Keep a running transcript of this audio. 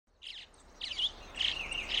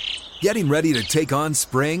Getting ready to take on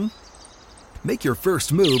spring? Make your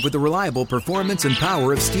first move with the reliable performance and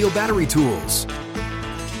power of Steel battery tools.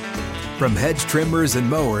 From hedge trimmers and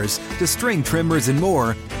mowers to string trimmers and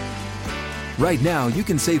more, right now you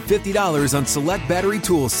can save $50 on select battery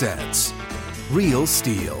tool sets. Real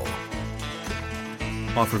Steel.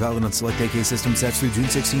 Offer valid on select AK system sets through June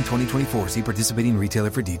 16, 2024. See participating retailer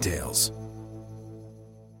for details.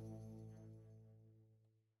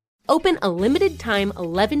 Open a limited-time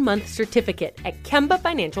 11-month certificate at Kemba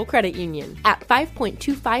Financial Credit Union. At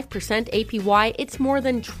 5.25% APY, it's more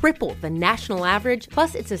than triple the national average,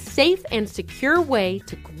 plus it's a safe and secure way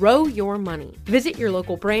to grow your money. Visit your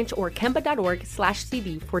local branch or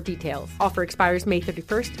kemba.org/CD for details. Offer expires May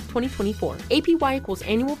 31st, 2024. APY equals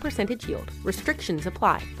annual percentage yield. Restrictions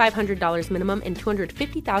apply. $500 minimum and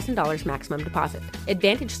 $250,000 maximum deposit.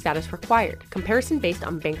 Advantage status required. Comparison based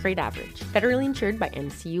on bank rate average. Federally insured by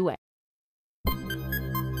NCUA.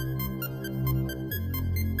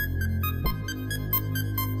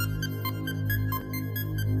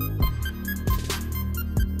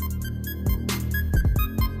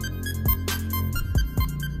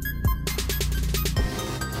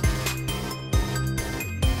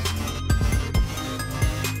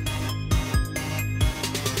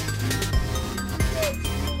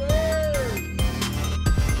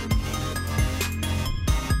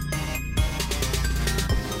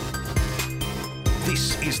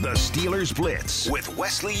 The Steelers Blitz with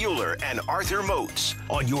Wesley Euler and Arthur Moats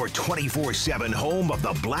on your 24/7 home of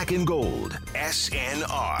the black and gold,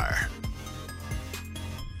 SNR.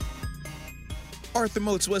 Arthur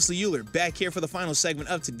Moats, Wesley Euler, back here for the final segment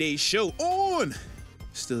of today's show on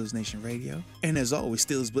Steelers Nation Radio. And as always,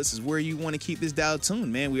 Steelers Blitz is where you want to keep this dial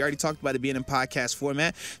tuned, man. We already talked about it being in podcast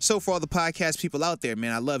format. So for all the podcast people out there,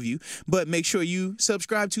 man, I love you. But make sure you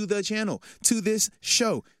subscribe to the channel, to this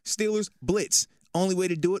show, Steelers Blitz. Only way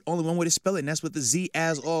to do it, only one way to spell it, and that's with the Z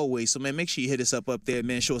as always. So, man, make sure you hit us up there,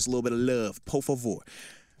 man. Show us a little bit of love. Por favor.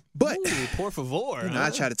 But, ooh, por favor. I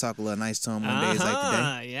try to talk a little nice to him on days like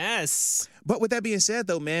today. Yes. But with that being said,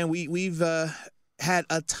 though, man, we've had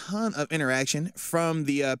a ton of interaction from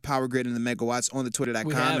the Power Grid and the Megawatts on the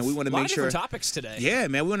Twitter.com. And we want to make sure. Different topics today. Yeah,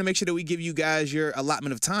 man. We want to make sure that we give you guys your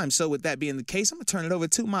allotment of time. So, with that being the case, I'm going to turn it over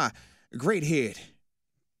to my great head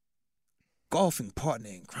golfing partner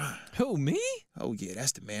in crime. Who, me? Oh, yeah,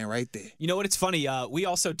 that's the man right there. You know what? It's funny. We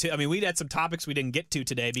also, we had some topics we didn't get to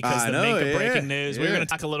today because of the make or breaking news. Yeah. We were going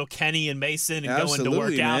to talk a little Kenny and Mason and going to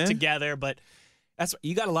work out together, but that's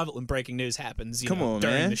you got to love it when breaking news happens. During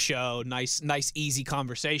the show. Nice, easy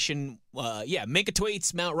conversation. Minka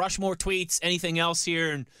tweets, Mount Rushmore tweets, anything else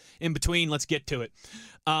here and in between. Let's get to it.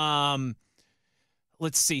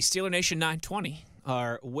 Let's see. Steeler Nation 920.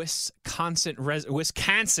 Our Wisconsin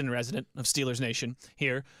resident of Steelers Nation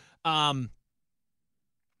here,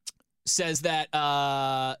 says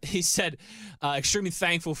that he said, extremely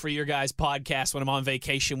thankful for your guys' podcast when I'm on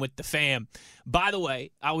vacation with the fam. By the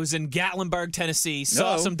way, I was in Gatlinburg, Tennessee,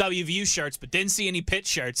 saw some WVU shirts, but didn't see any Pitt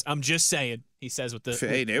shirts. I'm just saying, he says with the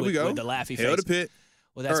we go. With the laughy Hail face. to Pitt.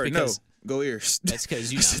 Well, that's because go ears. That's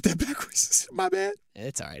because you know. I said that backwards. My bad.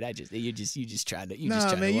 It's all right. You just tried to.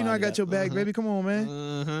 Nah, man. You know I got your back, baby. Come on,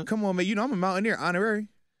 man. Come on, man. You know I'm a Mountaineer honorary.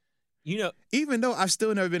 You know, even though I've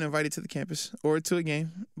still never been invited to the campus or to a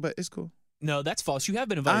game, but it's cool. No, that's false. You have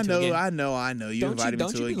been invited to a game. I know. You invited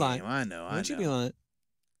me to a game. Lying. I know. Don't you be lying.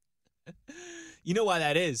 You know why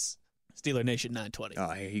that is? Steeler Nation 920. Oh,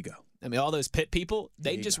 here you go. I mean, all those Pitt people,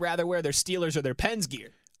 they'd just rather wear their Steelers or their Pens gear.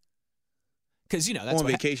 Because,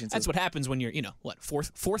 that's, that's what happens when you're,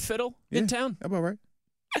 fourth fiddle in town? About right.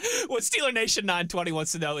 What Steeler Nation 920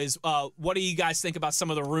 wants to know is, what do you guys think about some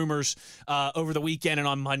of the rumors over the weekend and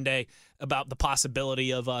on Monday about the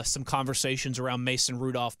possibility of some conversations around Mason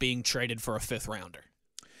Rudolph being traded for a fifth rounder?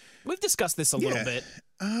 We've discussed this a little bit.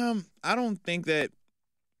 I don't think that.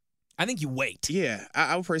 I think you wait. Yeah,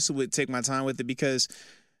 I personally would take my time with it because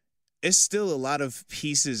it's still a lot of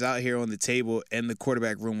pieces out here on the table in the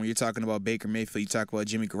quarterback room. When you're talking about Baker Mayfield, you talk about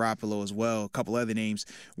Jimmy Garoppolo as well, a couple other names,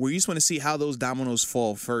 where you just want to see how those dominoes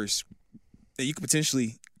fall first. And you could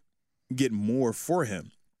potentially get more for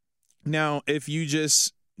him. Now, if you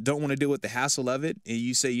just don't want to deal with the hassle of it and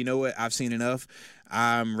you say, you know what, I've seen enough,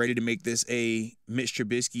 I'm ready to make this a Mitch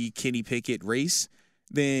Trubisky, Kenny Pickett race,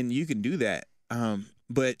 then you can do that.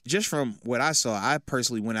 But just from what I saw, I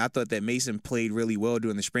personally, I thought that Mason played really well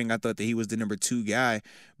during the spring. I thought that he was the number 2 guy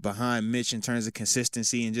behind Mitch in terms of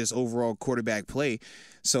consistency and just overall quarterback play.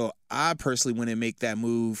 So I personally wouldn't make that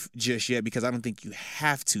move just yet because I don't think you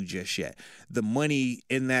have to just yet. The money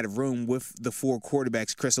in that room with the 4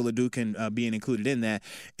 quarterbacks, Chris Oladokun being included in that,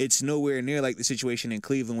 it's nowhere near like the situation in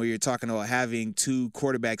Cleveland where you're talking about having 2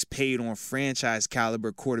 quarterbacks paid on franchise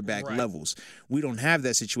caliber quarterback levels. We don't have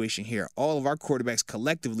that situation here. All of our quarterbacks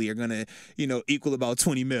collectively are going to, equal about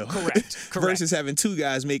 20 mil. Correct. Versus having 2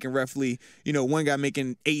 guys making roughly, one guy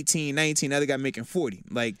making 18, 19, other guy making 40.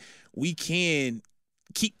 Like, we can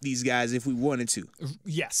keep these guys if we wanted to.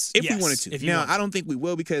 Yes. If we wanted to. Now, I don't think we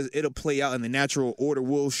will because it'll play out in the natural order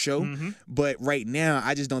we'll show. Mm-hmm. But right now,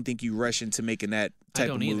 I just don't think you rush into making that type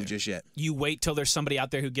of move just yet. You wait till there's somebody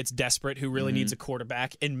out there who gets desperate, who really needs a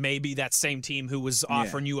quarterback, and maybe that same team who was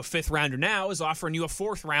offering you a 5th rounder now is offering you a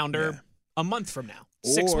 4th rounder a month from now,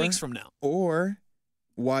 6 weeks from now. Or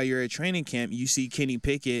while you're at training camp, you see Kenny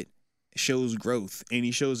Pickett shows growth, and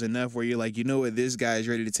he shows enough where you're like, you know what, this guy is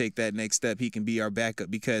ready to take that next step. He can be our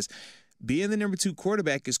backup because being the number 2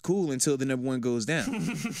 quarterback is cool until the number 1 goes down.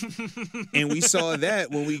 And we saw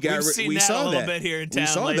that when we saw a little bit here in town. We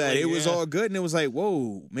saw lately, that. It was all good, and it was like,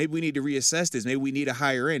 whoa, maybe we need to reassess this. Maybe we need to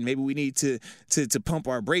hire in. Maybe we need to pump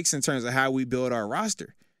our brakes in terms of how we build our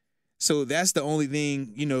roster. So that's the only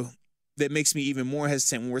thing, that makes me even more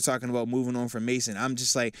hesitant when we're talking about moving on from Mason. I'm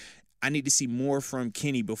just like, I need to see more from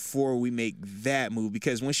Kenny before we make that move,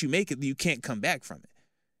 because once you make it, you can't come back from it.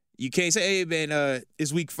 You can't say, hey, man,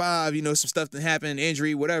 it's week 5, some stuff that happened,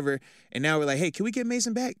 injury, whatever, and now we're like, hey, can we get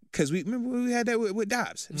Mason back? Because we remember we had that with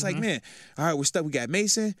Dobbs. It was like, man, all right, we're stuck. We got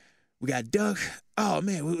Mason. We got Duck. Oh,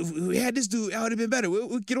 man, we had this dude. It would have been better.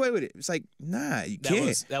 We'll get away with it. It's like, nah, you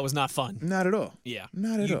can't. That was not fun. Not at all. Yeah.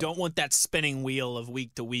 Not at all. You don't want that spinning wheel of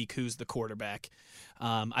week to week who's the quarterback.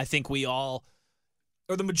 I think we all,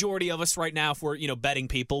 or the majority of us right now, if we're betting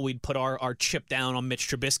people, we'd put our chip down on Mitch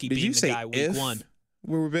Trubisky being the guy week 1.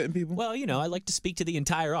 We're betting people? Well, I like to speak to the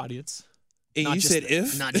entire audience. And you said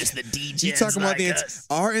if? Not just the DJs. You talking about like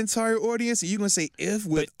our entire audience? Are you going to say if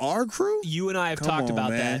with our crew? You and I have talked about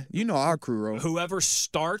that. You know our crew, bro. Whoever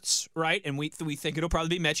starts, right, and we think it'll probably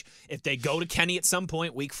be Mitch, if they go to Kenny at some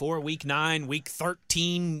point, week 4, week 9, week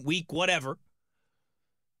 13, week whatever,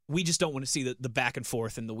 we just don't want to see the back and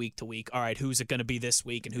forth in the week to week. All right, who's it going to be this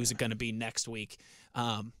week and who's it going to be next week?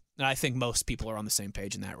 And I think most people are on the same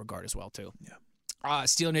page in that regard as well, too. Yeah.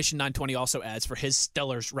 Steeler Nation 920 also adds for his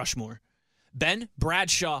Steelers Rushmore: Ben,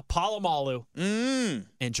 Bradshaw, Polamalu,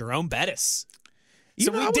 and Jerome Bettis.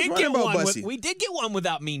 So we did get one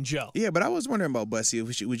without Mean Joe. Yeah, but I was wondering about Bussy.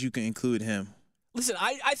 Would you include him? Listen,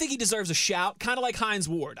 I think he deserves a shout, kind of like Hines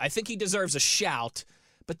Ward. I think he deserves a shout.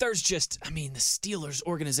 But there's just, the Steelers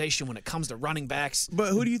organization when it comes to running backs.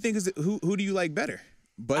 But who do you think who do you like better,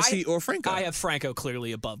 Bussy or Franco? I have Franco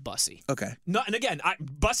clearly above Bussy. Okay. No, and again,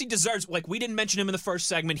 Bussy deserves, like we didn't mention him in the first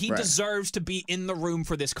segment. He deserves to be in the room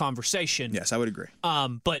for this conversation. Yes, I would agree.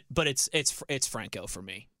 But it's Franco for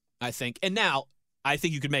me, I think. And now I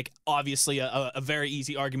think you could make obviously a very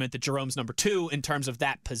easy argument that Jerome's number 2 in terms of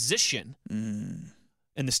that position. And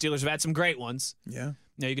the Steelers have had some great ones. Yeah.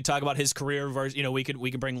 You could talk about his career versus, we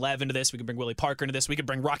could bring Lev into this, we could bring Willie Parker into this, we could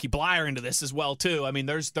bring Rocky Blyer into this as well too.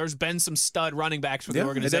 There's been some stud running backs for the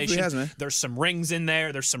organization. It definitely has, man. There's some rings in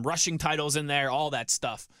there, there's some rushing titles in there, all that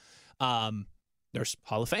stuff. There's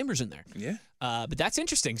Hall of Famers in there. Yeah. But that's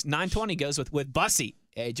interesting. 920 goes with Bussy.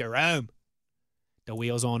 Hey, Jerome. The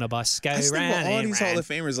wheels on a bus go round. I think about all these Hall of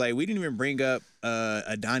Famers, like we didn't even bring up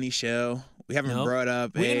Adonai Shell. We haven't brought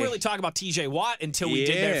up. We didn't really talk about T.J. Watt until we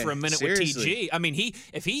did there for a minute with T.G.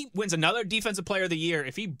 If he wins another Defensive Player of the Year,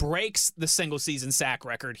 if he breaks the single season sack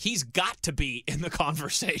record, he's got to be in the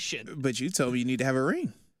conversation. But you told me you need to have a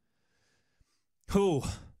ring. Hall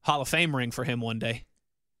of Fame ring for him one day.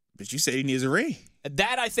 But you said he needs a ring.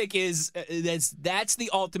 That I think is that's the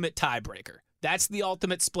ultimate tiebreaker. That's the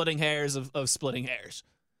ultimate splitting hairs of splitting hairs.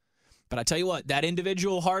 But I tell you what, that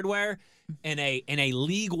individual hardware in a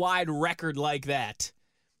league-wide record like that,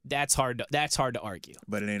 that's hard to argue.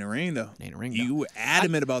 But it ain't a ring though. It ain't a ring. You were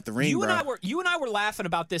adamant about the ring, you and I were laughing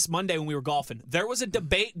about this Monday when we were golfing. There was a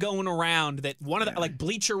debate going around that one of the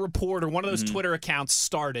Bleacher Report or one of those Twitter accounts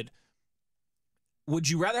started. Would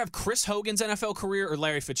you rather have Chris Hogan's NFL career or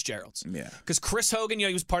Larry Fitzgerald's? Yeah. Because Chris Hogan,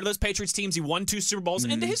 he was part of those Patriots teams. He won 2 Super Bowls.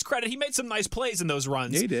 And to his credit, he made some nice plays in those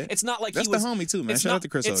runs. Yeah, he did. It's not like That's he was... the homie, too, man. Shout out to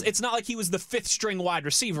Chris Hogan. It's not like he was the 5th-string wide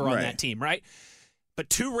receiver on that team, right? But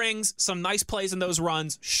 2 rings, some nice plays in those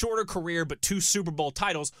runs, shorter career, but 2 Super Bowl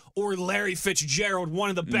titles, or Larry Fitzgerald,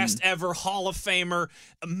 one of the best ever, Hall of Famer,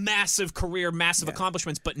 massive career, massive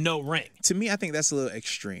accomplishments, but no ring. To me, I think that's a little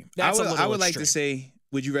extreme. I would like to say,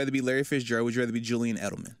 would you rather be Larry Fitzgerald or would you rather be Julian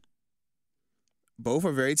Edelman? Both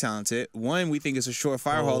are very talented. One we think is a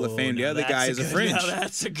surefire Hall of Fame. The other guy is a fringe. No,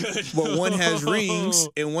 that's a good. But one has rings,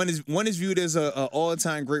 and one is viewed as a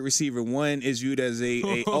all-time great receiver. One is viewed as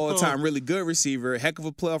a all-time really good receiver, a heck of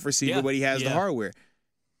a playoff receiver, but he has the hardware.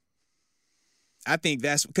 I think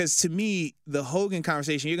that's because, to me, the Hogan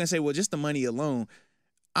conversation, you're going to say, well, just the money alone.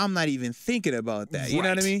 I'm not even thinking about that. You know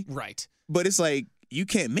what I mean? Right. But it's like, you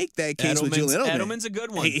can't make that case with Julian Edelman. Edelman's a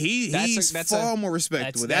good one. He's far more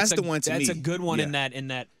respectable. That's the one to me. That's a good one in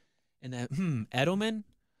that. Edelman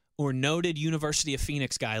or noted University of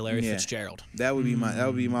Phoenix guy Larry Fitzgerald. That would be my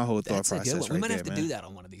whole thought process. Good one. Right, we might there, have to man. do that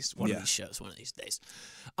on one of these shows one of these days.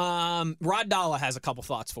 Rod Dalla has a couple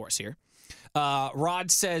thoughts for us here.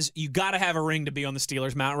 Rod says you got to have a ring to be on the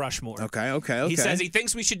Steelers Mount Rushmore. Okay. He says he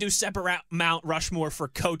thinks we should do separate Mount Rushmore for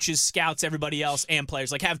coaches, scouts, everybody else, and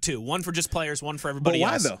players. Like have two, one for just players, one for everybody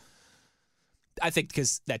else. But why though? I think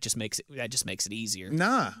because that just makes it easier.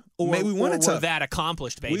 Nah, maybe we want it tough. That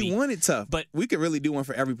accomplished, baby. We want it tough, but we could really do one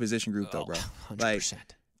for every position group, though, bro. 100%. Like,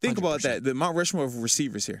 think about that. The Mount Rushmore of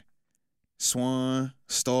receivers here: Swan,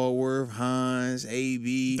 Stallworth, Hines,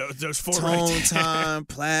 AB, those four Tone right Time,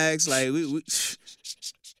 Plags. Like we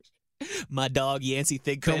my dog Yancey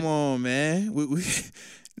Thigpen. Come on, man. We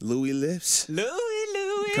Louis Lips.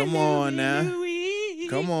 Louis. Come on now.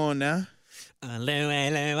 Come on now.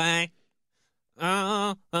 Louis.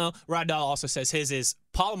 Rod Dahl also says his is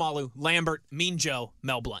Polamalu, Lambert, Mean Joe,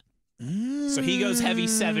 Mel Blount. So he goes heavy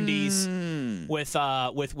 70s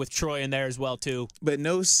with Troy in there as well too. But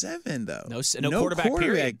no 7 though. No quarterback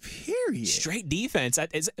period. Straight defense.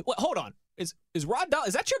 Hold on. Is Rod Dahl?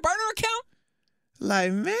 Is that your burner account?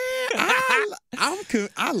 Like, man,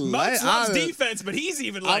 I loves defense, but he's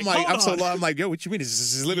even like, I'm so low. I'm like, yo, what you mean? This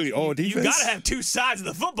is literally all defense. You gotta have two sides of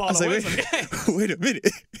the football. I was like, wait a minute.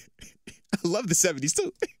 I love the 70s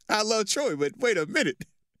too. I love Troy, but wait a minute.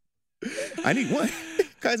 I need one.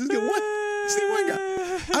 Guys, let's get one. Just need one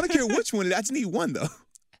guy. I don't care which one. I just need one though.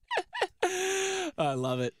 I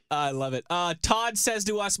love it. Todd says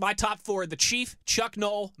to us, my top 4, the Chief, Chuck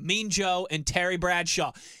Noll, Mean Joe, and Terry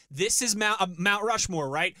Bradshaw. This is Mount Rushmore,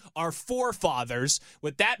 right? Our forefathers.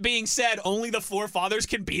 With that being said, only the forefathers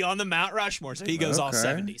can be on the Mount Rushmore. So he goes all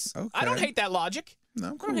 70s. Okay. I don't hate that logic. No,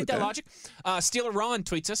 I'm cool I don't hate with that logic. Steeler Ron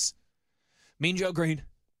tweets us, Mean Joe Green,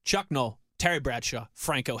 Chuck Noll, Terry Bradshaw,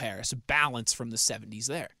 Franco Harris. Balance from the 70s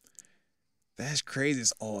there. That's crazy.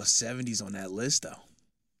 It's all 70s on that list, though.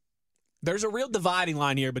 There's a real dividing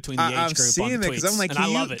line here between the age I'm group seeing on the it tweets, because I'm like,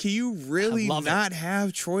 can you really not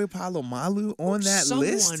have Troy Polamalu on that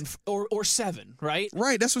list? Or 7, right?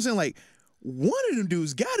 Right. That's what I'm saying. Like, one of them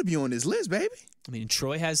dudes got to be on this list, baby. I mean,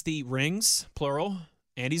 Troy has the rings, plural,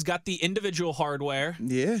 and he's got the individual hardware.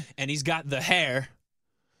 Yeah. And he's got the hair,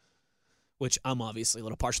 which I'm obviously a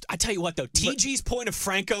little partial. I tell you what, though, TG's point of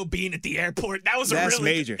Franco being at the airport, that's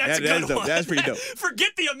major. That's a good one. That's pretty dope. Forget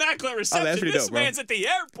the immaculate reception. This dope, man's at the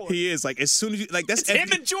airport. He is. Like, as soon as you, like, that's him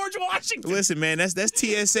and George Washington. Listen, man, that's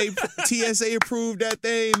TSA approved that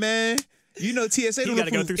thing, man. You know, TSA don't approve anything. You got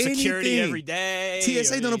to go through security every day.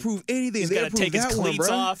 TSA don't approve anything. He's got to take his cleats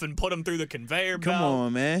off and put them through the conveyor belt. Come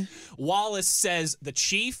on, man. Wallace says the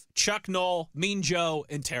Chief, Chuck Noll, Mean Joe,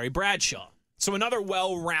 and Terry Bradshaw. So another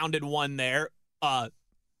well-rounded one there.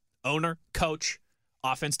 Owner, coach,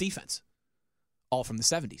 offense, defense. All from the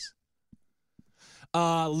 70s.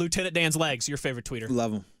 Lieutenant Dan's Legs, your favorite tweeter.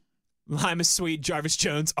 Love him. Limas Sweet, Jarvis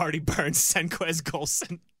Jones, Artie Burns, Senquez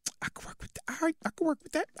Golson. I can work with that. All right, I can work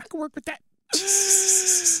with that.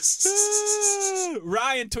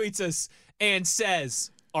 Ryan tweets us and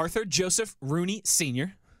says, Arthur Joseph Rooney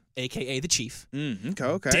Sr., a.k.a. the Chief.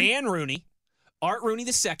 Okay. Dan Rooney, Art Rooney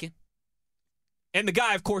II, and the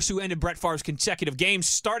guy, of course, who ended Brett Favre's consecutive games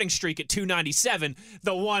starting streak at 297,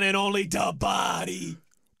 the one and only Da Body.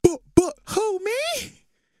 But who, me?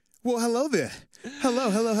 Well, hello there. Hello.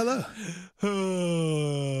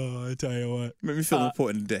 Oh, I tell you what. Made me feel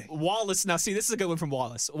important today. Wallace, now see, this is a good one from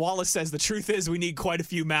Wallace. Wallace says, the truth is we need quite a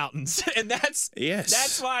few mountains. And that's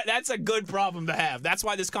a good problem to have. That's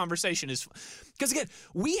why this conversation is, because again,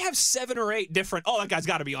 we have 7 or 8 different, that guy's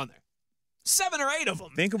got to be on there. 7 or 8 of them.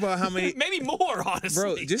 Think about how many. Maybe more, honestly.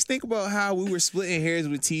 Bro, just think about how we were splitting hairs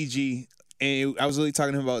with TG, and I was really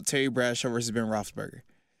talking to him about Terry Bradshaw versus Ben Roethlisberger.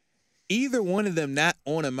 Either one of them not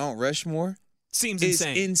on a Mount Rushmore seems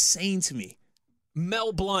insane. It's insane to me.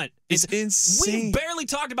 Mel Blount is insane. We barely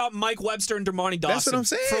talked about Mike Webster and Dermontti Dawson. That's what I'm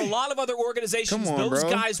saying. For a lot of other organizations, those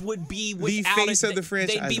guys would be without the face of the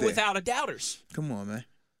franchise. They'd be without a doubters. Come on, man.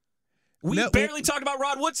 We barely talked about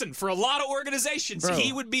Rod Woodson. For a lot of organizations,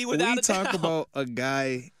 he would be without a doubt. We talk about a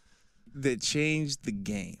guy that changed the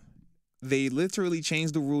game. They literally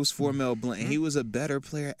changed the rules for Mel Blount, and he was a better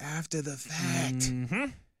player after the fact.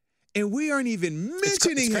 And we aren't even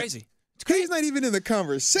mentioning it's crazy. He's not even in the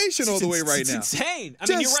conversation all the way right now. It's insane. I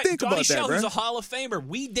mean, you're right. Donnie Shell, who's a Hall of Famer,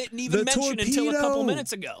 we didn't even mention until a couple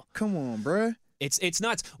minutes ago. Come on, bruh. It's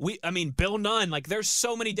nuts. Bill Nunn, like, there's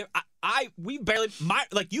so many we barely,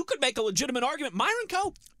 you could make a legitimate argument. Myron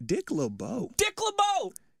Cope. Dick LeBeau.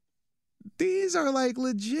 These are, like,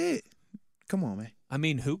 legit. Come on, man. I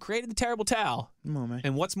mean, who created the terrible towel? Come on, man.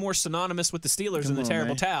 And what's more synonymous with the Steelers than the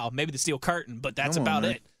terrible towel? Maybe the steel curtain, but that's about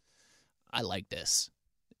it. I like this.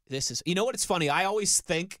 This is, you know what? It's funny. I always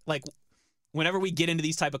think, like, whenever we get into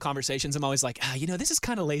these type of conversations, I'm always like, this is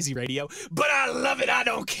kind of lazy radio, but I love it. I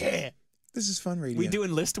don't care. This is fun radio. We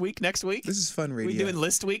doing list week next week? This is fun radio. We doing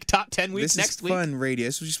list week, top 10 week next week? This is fun radio.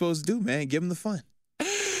 That's what you're supposed to do, man. Give them the fun.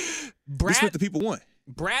 This is what the people want.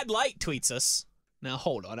 Brad Light tweets us. Now,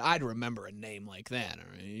 hold on. I'd remember a name like that. All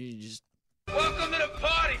right? You just... Welcome to the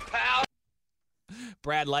party, pal.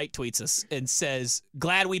 Brad Light tweets us and says,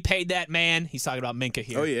 glad we paid that man. He's talking about Minkah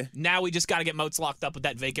here. Oh, yeah. Now we just got to get Moats locked up with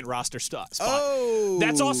that vacant roster spot. Oh.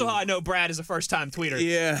 That's also how I know Brad is a first-time tweeter.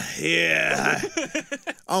 Yeah.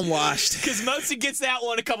 I'm washed. Because Moatsy gets that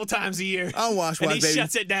one a couple times a year. I'm washed, and baby. he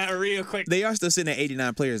shuts it down real quick. They are still sitting at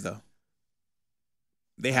 89 players, though.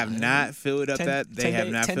 They have not filled up that. They have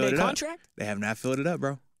not filled it up. Contract? They have not filled it up,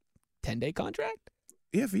 bro. 10-day contract?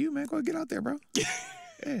 Yeah, for you, man. Go get out there, bro.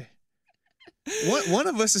 Yeah. One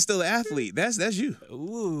of us is still an athlete. That's you.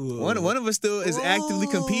 Ooh. One of us still is actively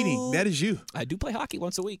competing. That is you. I do play hockey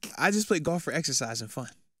once a week. I just play golf for exercise and fun.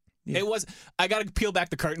 Yeah. I got to peel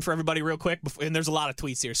back the curtain for everybody real quick, and there's a lot of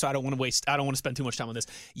tweets here, so I don't want to spend too much time on this.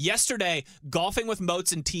 Yesterday, golfing with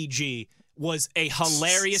Moats and TG was a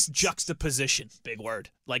hilarious juxtaposition. Big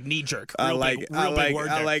word. Like knee jerk. Real big word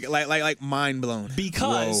there. I like mind blown.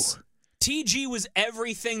 Because TG was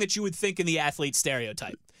everything that you would think in the athlete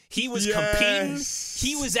stereotype. He was competing.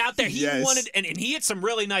 He was out there. He wanted, and he hit some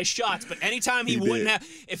really nice shots. But anytime he wouldn't have,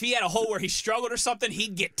 if he had a hole where he struggled or something,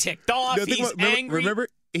 he'd get ticked off. He's angry. Remember,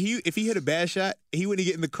 if he hit a bad shot, he wouldn't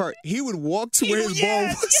get in the cart. He would walk to where his ball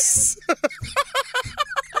was.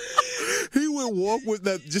 He would walk with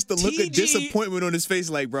just the look of disappointment on his face,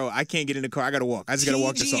 like, bro, I can't get in the car. I got to walk. I just got to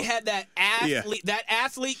walk this off. TG had that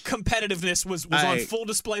athlete competitiveness was on full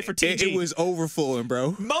display for TG. It was overflowing,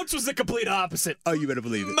 bro. Moats was the complete opposite. Oh, you better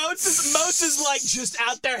believe it. Moats is like just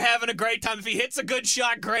out there having a great time. If he hits a good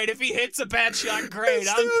shot, great. If he hits a bad shot, great.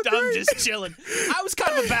 I'm just chilling. I was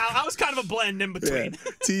kind of a blend in between.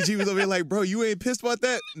 Yeah. TG was over here like, bro, you ain't pissed about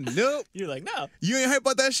that? Nope. You're like, no. You ain't hyped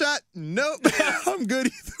about that shot? Nope. I'm good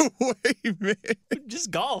either way, man.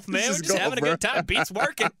 Just golf, man. We're just having a good time. Beats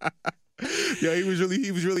working. Yeah, he was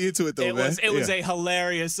really into it though, man. It was a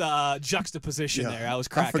hilarious juxtaposition there. I was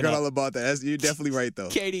cracking I forgot up. all about that. You're definitely right though.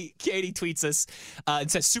 Katie tweets us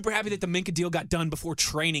and says, super happy that the Minkah deal got done before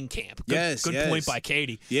training camp. Good point by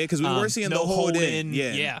Katie. Yeah, because we were seeing the hold in.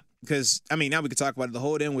 Yeah. Because, I mean, now we could talk about it. The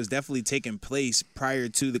hold in was definitely taking place prior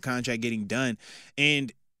to the contract getting done.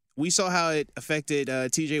 And we saw how it affected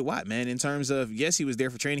TJ Watt, man, in terms of, yes, he was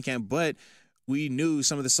there for training camp, but we knew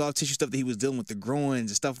some of the soft tissue stuff that he was dealing with, the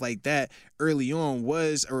groins and stuff like that early on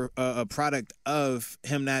was a product of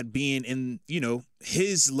him not being in,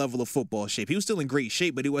 his level of football shape. He was still in great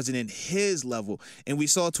shape, but he wasn't in his level. And we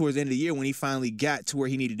saw towards the end of the year when he finally got to where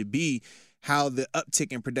he needed to be, how the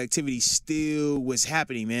uptick in productivity still was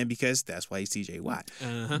happening, man, because that's why he's TJ Watt.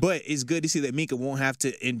 Uh-huh. But it's good to see that Minkah won't have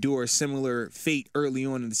to endure a similar fate early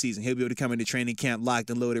on in the season. He'll be able to come into training camp locked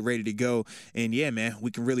and loaded, ready to go. And, yeah, man, we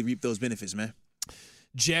can really reap those benefits, man.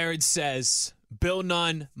 Jared says, Bill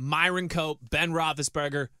Nunn, Myron Cope, Ben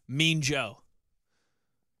Roethlisberger, Mean Joe.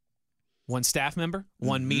 One staff member,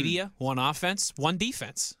 one media, one offense, one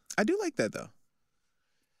defense. I do like that, though.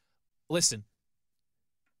 Listen.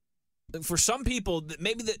 For some people,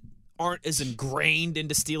 maybe that aren't as ingrained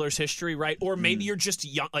into Steelers history, right? Or maybe you're just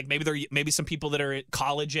young. Like maybe some people that are at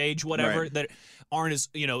college age, whatever, that aren't as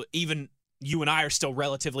even you and I are still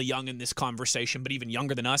relatively young in this conversation, but even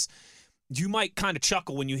younger than us. You might kind of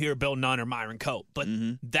chuckle when you hear Bill Nunn or Myron Cope, but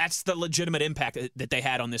that's the legitimate impact that they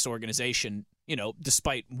had on this organization.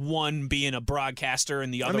 Despite one being a broadcaster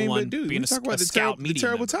and the other being a scout media. The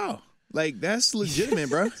terrible member. towel. Like that's legitimate,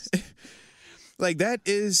 bro. Like that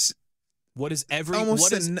is. What does every team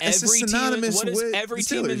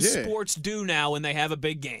in sports do now when they have a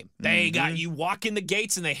big game? They got you walk in the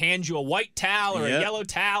gates and they hand you a white towel or a yellow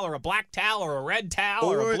towel or a black towel or a red towel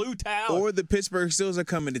or a blue towel. Or the Pittsburgh Steelers are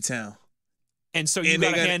coming to town. And so you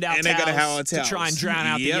got to hand out towels to try and drown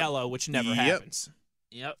out the yellow, which never happens.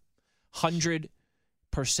 Yep. 100%.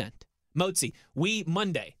 Mozi,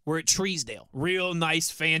 Monday, we're at Treesdale. Real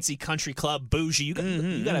nice, fancy country club, bougie. You got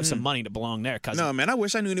to have some money to belong there, cousin. No, man, I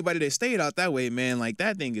wish I knew anybody that stayed out that way, man. Like,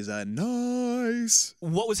 that thing is nice.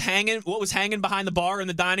 What was hanging behind the bar in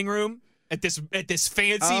the dining room at this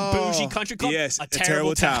fancy, bougie country club? Yes, a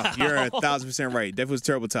terrible towel. You're 1,000% right. That was a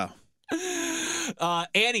terrible towel.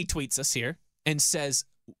 Annie tweets us here and says,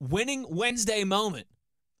 winning Wednesday moment.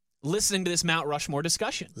 Listening to this Mount Rushmore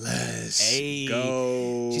discussion. Let's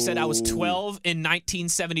go. She said, I was 12 in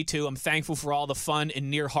 1972. I'm thankful for all the fun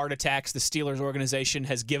and near heart attacks the Steelers organization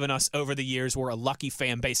has given us over the years. We're a lucky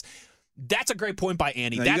fan base. That's a great point by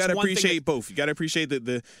Annie. Now, you got to appreciate both. You got to appreciate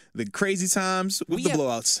the crazy times with the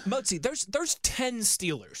blowouts. Mozi, there's 10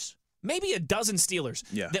 Steelers. Maybe a dozen Steelers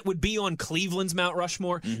that would be on Cleveland's Mount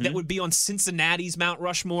Rushmore, that would be on Cincinnati's Mount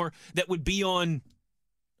Rushmore, that would be on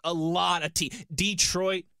a lot of teams.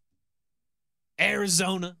 Detroit.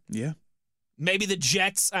 Arizona. Yeah. Maybe the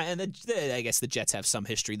Jets. And I guess the Jets have some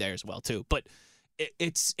history there as well, too. But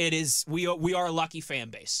we are a lucky fan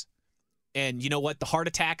base. And you know what? The heart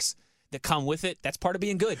attacks that come with it, that's part of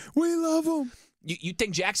being good. We love them. You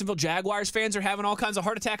think Jacksonville Jaguars fans are having all kinds of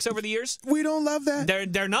heart attacks over the years? We don't love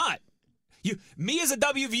that. They're not. Me as a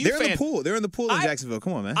WVU fan. They're in the pool. They're in the pool in Jacksonville.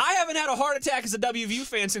 Come on, man. I haven't had a heart attack as a WVU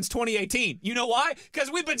fan since 2018. You know why? Because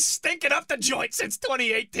we've been stinking up the joint since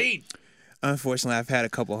 2018. Unfortunately, I've had a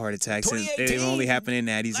couple heart attacks. It only happened in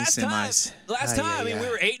natties and semis. Last time, we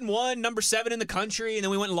were 8-1, number 7 in the country, and then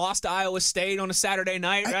we went and lost to Iowa State on a Saturday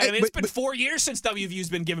night. Right? It's been 4 years since WVU's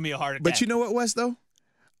been giving me a heart attack. But you know what, Wes? Though,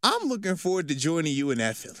 I'm looking forward to joining you in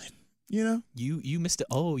that feeling. You know, you missed it.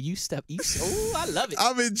 Oh, I love it.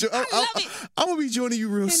 I'm gonna be joining you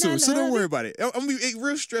real soon, so don't worry about it. I'm gonna be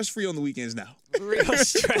real stress free on the weekends now. Real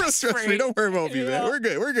stress free. Don't worry about me, man. We're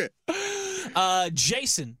good.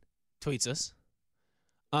 Jason tweets us.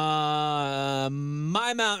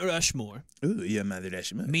 My Mount Rushmore. Ooh, yeah, Mount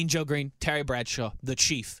Rushmore. Mean Joe Green, Terry Bradshaw, the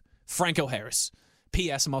Chief, Franco Harris.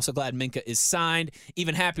 P.S. I'm also glad Minkah is signed.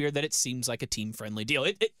 Even happier that it seems like a team-friendly deal.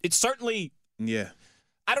 It certainly. Yeah.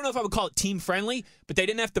 I don't know if I would call it team-friendly, but they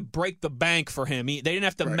didn't have to break the bank for him. They didn't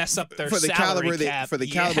have to mess up their salary cap. For the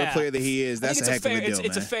caliber player that he is, that's a heck of a deal,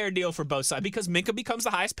 It's a fair deal for both sides because Minkah becomes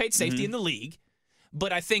the highest-paid safety in the league.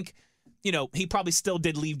 But I think, he probably still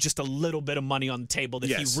did leave just a little bit of money on the table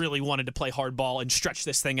that he really wanted to play hardball and stretch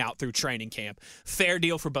this thing out through training camp. Fair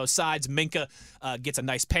deal for both sides. Minkah gets a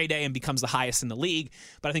nice payday and becomes the highest in the league.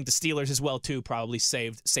 But I think the Steelers as well, too, probably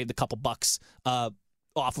saved a couple bucks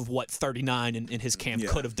off of what 39 in his camp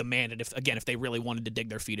could have demanded if they really wanted to dig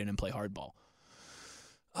their feet in and play hardball.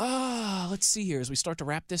 Let's see here as we start to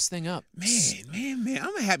wrap this thing up. Man.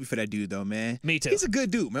 I'm happy for that dude, though, man. Me too. He's a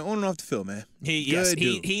good dude, man, on and off the field, man.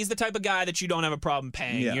 He's the type of guy that you don't have a problem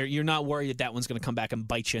paying. Yeah. You're not worried that one's going to come back and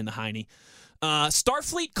bite you in the hiney.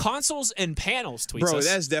 Starfleet consoles and panels tweets us. Bro,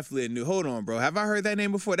 that's definitely a new. Hold on, bro. Have I heard that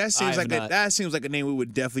name before? That seems like a name we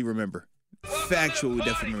would definitely remember. Factual, we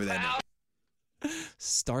definitely remember that name.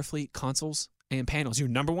 Starfleet consoles and panels. Your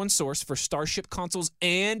number one source for Starship consoles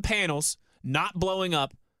and panels not blowing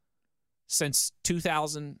up since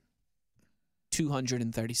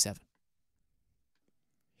 2237.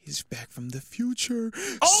 He's back from the future.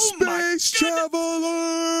 Oh, Space traveler!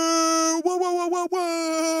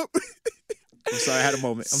 Whoa. I'm sorry, I had a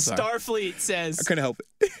moment. I'm sorry. Starfleet says. I couldn't help it.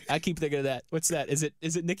 I keep thinking of that. What's that? Is it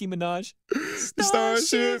Nicki Minaj?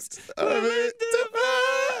 Starships of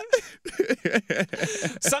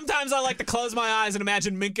Sometimes I like to close my eyes and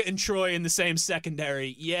imagine Minkah and Troy in the same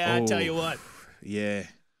secondary. Yeah, I tell you what. Yeah.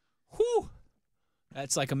 Whew.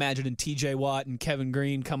 That's like imagining T.J. Watt and Kevin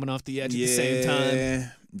Green coming off the edge at the same time.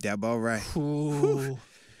 Yeah, that about right. Ooh.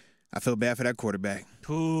 I feel bad for that quarterback.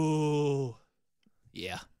 Ooh.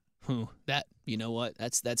 Yeah. That, you know what?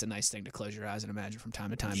 That's a nice thing to close your eyes and imagine from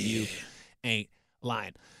time to time. You ain't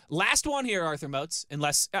lying. Last one here, Arthur Moats,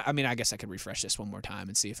 I guess I could refresh this one more time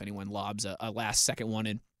and see if anyone lobs a last second one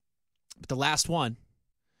in. But the last one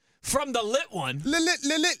from the lit one.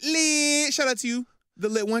 Lit. Shout out to you, the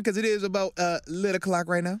lit one, because it is about lit o'clock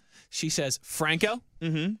right now. She says, Franco,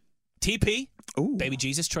 TP, Baby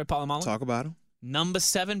Jesus, Troy Polamalu. Talk about him. Number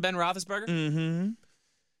 7, Ben Roethlisberger.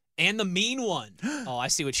 And the mean one. Oh, I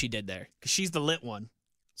see what she did there. Because she's the lit one.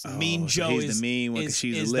 So mean Joe is the mean one because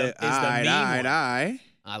she's the lit. I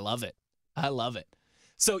love it.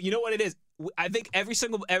 So you know what it is? I think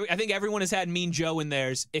everyone has had Mean Joe in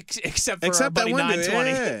theirs except our buddy 920.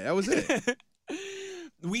 Yeah, that was it.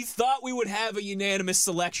 We thought we would have a unanimous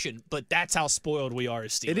selection, but that's how spoiled we are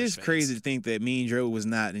as Steelers fans. It is fans. crazy to think that Mean Joe was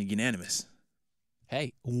not unanimous.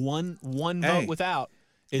 Hey, one vote without.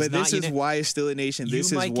 But this is why it's still a nation.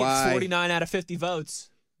 This is why you might get 49 out of 50 votes.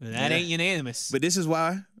 That ain't unanimous. But this is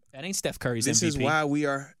why That ain't Steph Curry's This MVP. is why we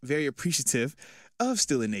are very appreciative of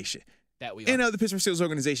Steeler Nation. That we are. And of the Pittsburgh Steelers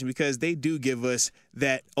organization, because they do give us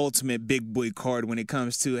that ultimate big boy card when it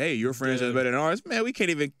comes to, hey, your friends are better than ours. Man, we can't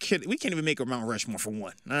even make a Mount Rushmore for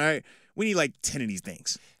one. All right, we need like 10 of these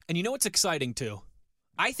things. And you know what's exciting too?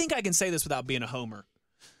 I think I can say this without being a homer.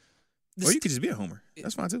 Or you could just be a homer.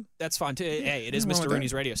 That's fine too. That's fine too. Hey, it is Mr.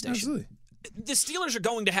 Rooney's radio station. Absolutely. The Steelers are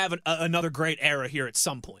going to have another great era here at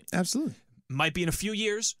some point. Absolutely. Might be in a few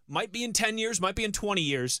years, might be in 10 years, might be in 20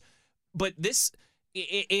 years. But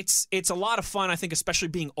it's a lot of fun, I think, especially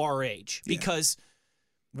being our age, because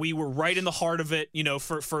we were right in the heart of it,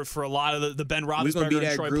 for a lot of the Ben Roethlisberger we're gonna be that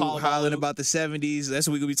and Troy group Polamalu. hollering about the 70s. That's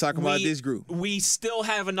what we're going to be talking about this group. We still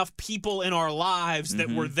have enough people in our lives that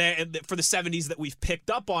were there for the 70s that we've picked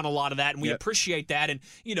up on a lot of that, and we appreciate that. And,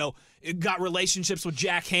 got relationships with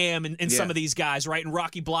Jack Ham and some of these guys, right? And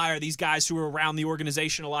Rocky Blyer, these guys who were around the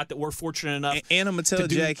organization a lot that we're fortunate enough. And I'm going to tell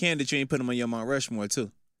Jack Ham that you ain't put him on your Mount Rushmore,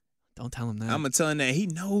 too. Don't tell him that. I'm going to tell him that he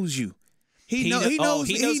knows you. He knows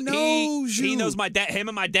you. He knows my dad. Him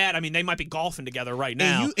and my dad. I mean, they might be golfing together right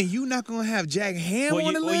now. And you not gonna have Jack Ham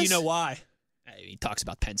on the list. Well, you know why? He talks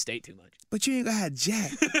about Penn State too much. But you ain't gonna have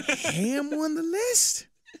Jack Ham on the list.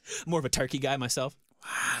 More of a turkey guy myself.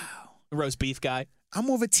 Wow. A roast beef guy. I'm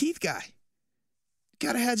more of a teeth guy.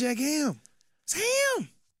 Gotta have Jack Ham. It's Ham.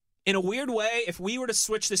 In a weird way, if we were to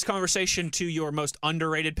switch this conversation to your most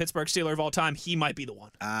underrated Pittsburgh Steeler of all time, he might be the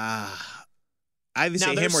one. I either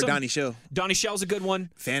say him or Donnie Shell. Donnie Shell's a good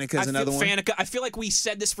one. Faneca's another one. I feel like we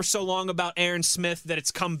said this for so long about Aaron Smith that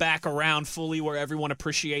it's come back around fully where everyone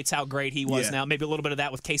appreciates how great he was now. Maybe a little bit of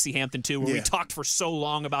that with Casey Hampton, too, where we talked for so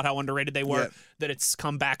long about how underrated they were that it's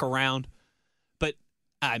come back around. But,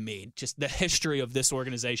 I mean, just the history of this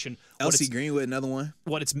organization. L.C. Greenwood, another one.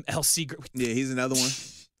 L.C. Greenwood. Yeah, he's another one.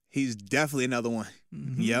 He's definitely another one.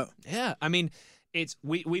 Mm-hmm. Yep. Yeah, I mean,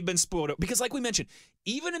 we've been spoiled because, like we mentioned,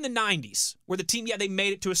 even in the 90s, where the team, they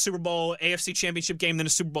made it to a Super Bowl, AFC Championship game, then a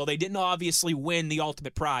Super Bowl, they didn't obviously win the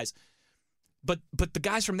ultimate prize. But the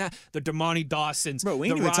guys from that, the Dermontti Dawsons, bro, we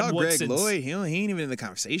ain't the even talk Woodson. Greg Lloyd. He ain't even in the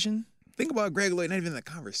conversation. Think about Greg Lloyd, not even in the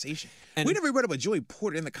conversation. And we never brought up a Joey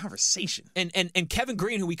Porter in the conversation. And Kevin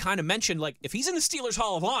Green, who we kind of mentioned, like if he's in the Steelers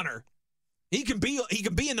Hall of Honor, he can be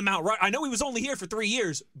in the Mount. I know he was only here for 3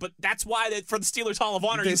 years, but that's why for the Steelers Hall of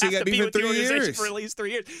Honor, you have to be with the organization for at least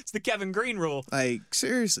 3 years. It's the Kevin Green rule. Like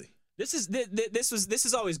seriously, this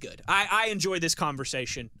is always good. I enjoy this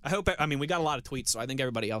conversation. I mean, we got a lot of tweets, so I think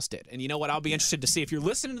everybody else did. And you know what? I'll be interested to see if you're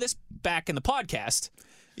listening to this back in the podcast.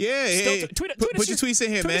 Yeah, put your tweets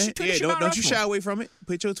in here, man. Don't you shy away from it.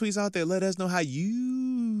 Put your tweets out there. Let us know how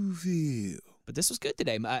you feel. But this was good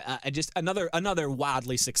today. I just another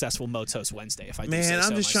wildly successful Moats Host Wednesday. If I do say so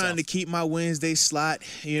I'm just trying to keep my Wednesday slot.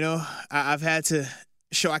 I've had to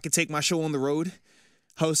show I can take my show on the road,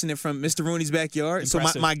 hosting it from Mr. Rooney's backyard.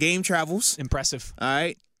 Impressive. So my game travels. Impressive. All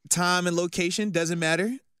right, time and location doesn't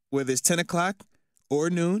matter whether it's 10 o'clock or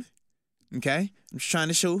noon. Okay, I'm just trying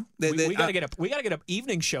to show that we gotta get an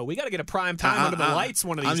evening show. We gotta get a prime time under the lights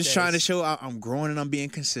one of these days. I'm just trying to show I'm growing and I'm being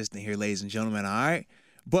consistent here, ladies and gentlemen. All right.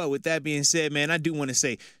 But with that being said, man, I do want to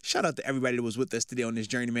say shout out to everybody that was with us today on this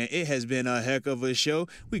journey, man. It has been a heck of a show.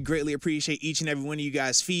 We greatly appreciate each and every one of you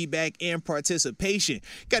guys' feedback and participation.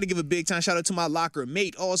 Got to give a big time shout out to my locker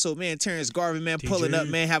mate. Also, man, Terrence Garvin, man, pulling up,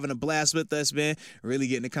 man, having a blast with us, man. Really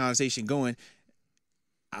getting the conversation going.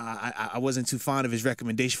 I wasn't too fond of his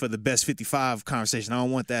recommendation for the best 55 conversation. I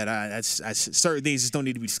don't want that. Certain things just don't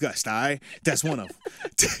need to be discussed, all right? That's one of them.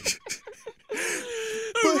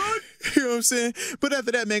 You know what I'm saying? But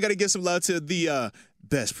after that, man, got to give some love to the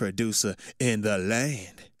best producer in the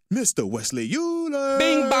land, Mr. Wesley Euler.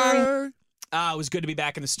 Bing bang. It was good to be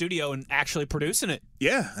back in the studio and actually producing it.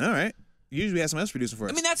 Yeah, all right. Usually we have someone else producing for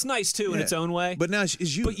us. I mean, that's nice, too, in its own way. But now it's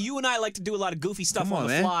you. But you and I like to do a lot of goofy stuff on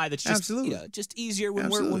the fly that's just, just easier when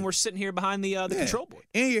we're sitting here behind the control board.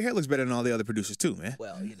 And your hair looks better than all the other producers, too, man.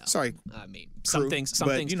 Well, Sorry. I mean, some things,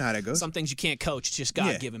 you know how that goes. Some things you can't coach. It's just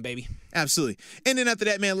God-given, baby. Absolutely. And then after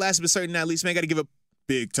that, man, last but certainly not least, man, got to give a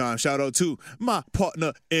big time shout out to my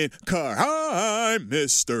partner in crime,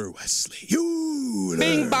 Mr. Wesley Euler.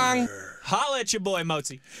 Bing bang. Holla at your boy,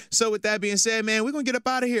 Mozi. So with that being said, man, we're going to get up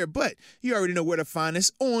out of here. But you already know where to find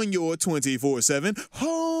us on your 24/7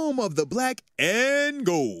 home of the black and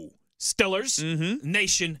gold. Steelers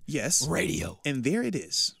Nation Yes. Radio. And there it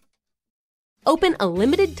is. Open a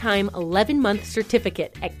limited-time 11-month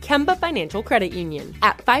certificate at Kemba Financial Credit Union.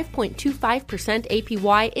 At 5.25%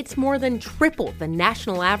 APY, it's more than triple the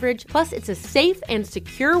national average, plus it's a safe and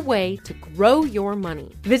secure way to grow your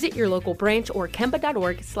money. Visit your local branch or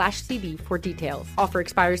kemba.org/CD for details. Offer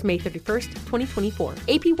expires May 31st, 2024.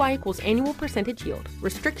 APY equals annual percentage yield.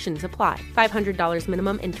 Restrictions apply. $500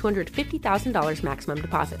 minimum and $250,000 maximum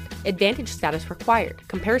deposit. Advantage status required.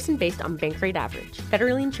 Comparison based on bank rate average.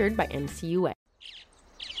 Federally insured by NCUA.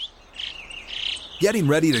 Getting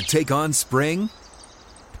ready to take on spring?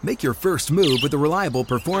 Make your first move with the reliable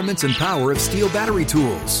performance and power of Steel battery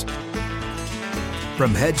tools.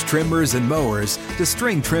 From hedge trimmers and mowers to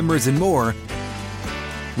string trimmers and more,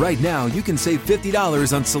 right now you can save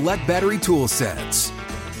 $50 on select battery tool sets.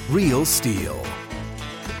 Real Steel.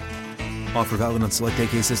 Offer valid on select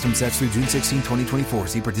AK system sets through June 16, 2024.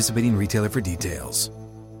 See participating retailer for details.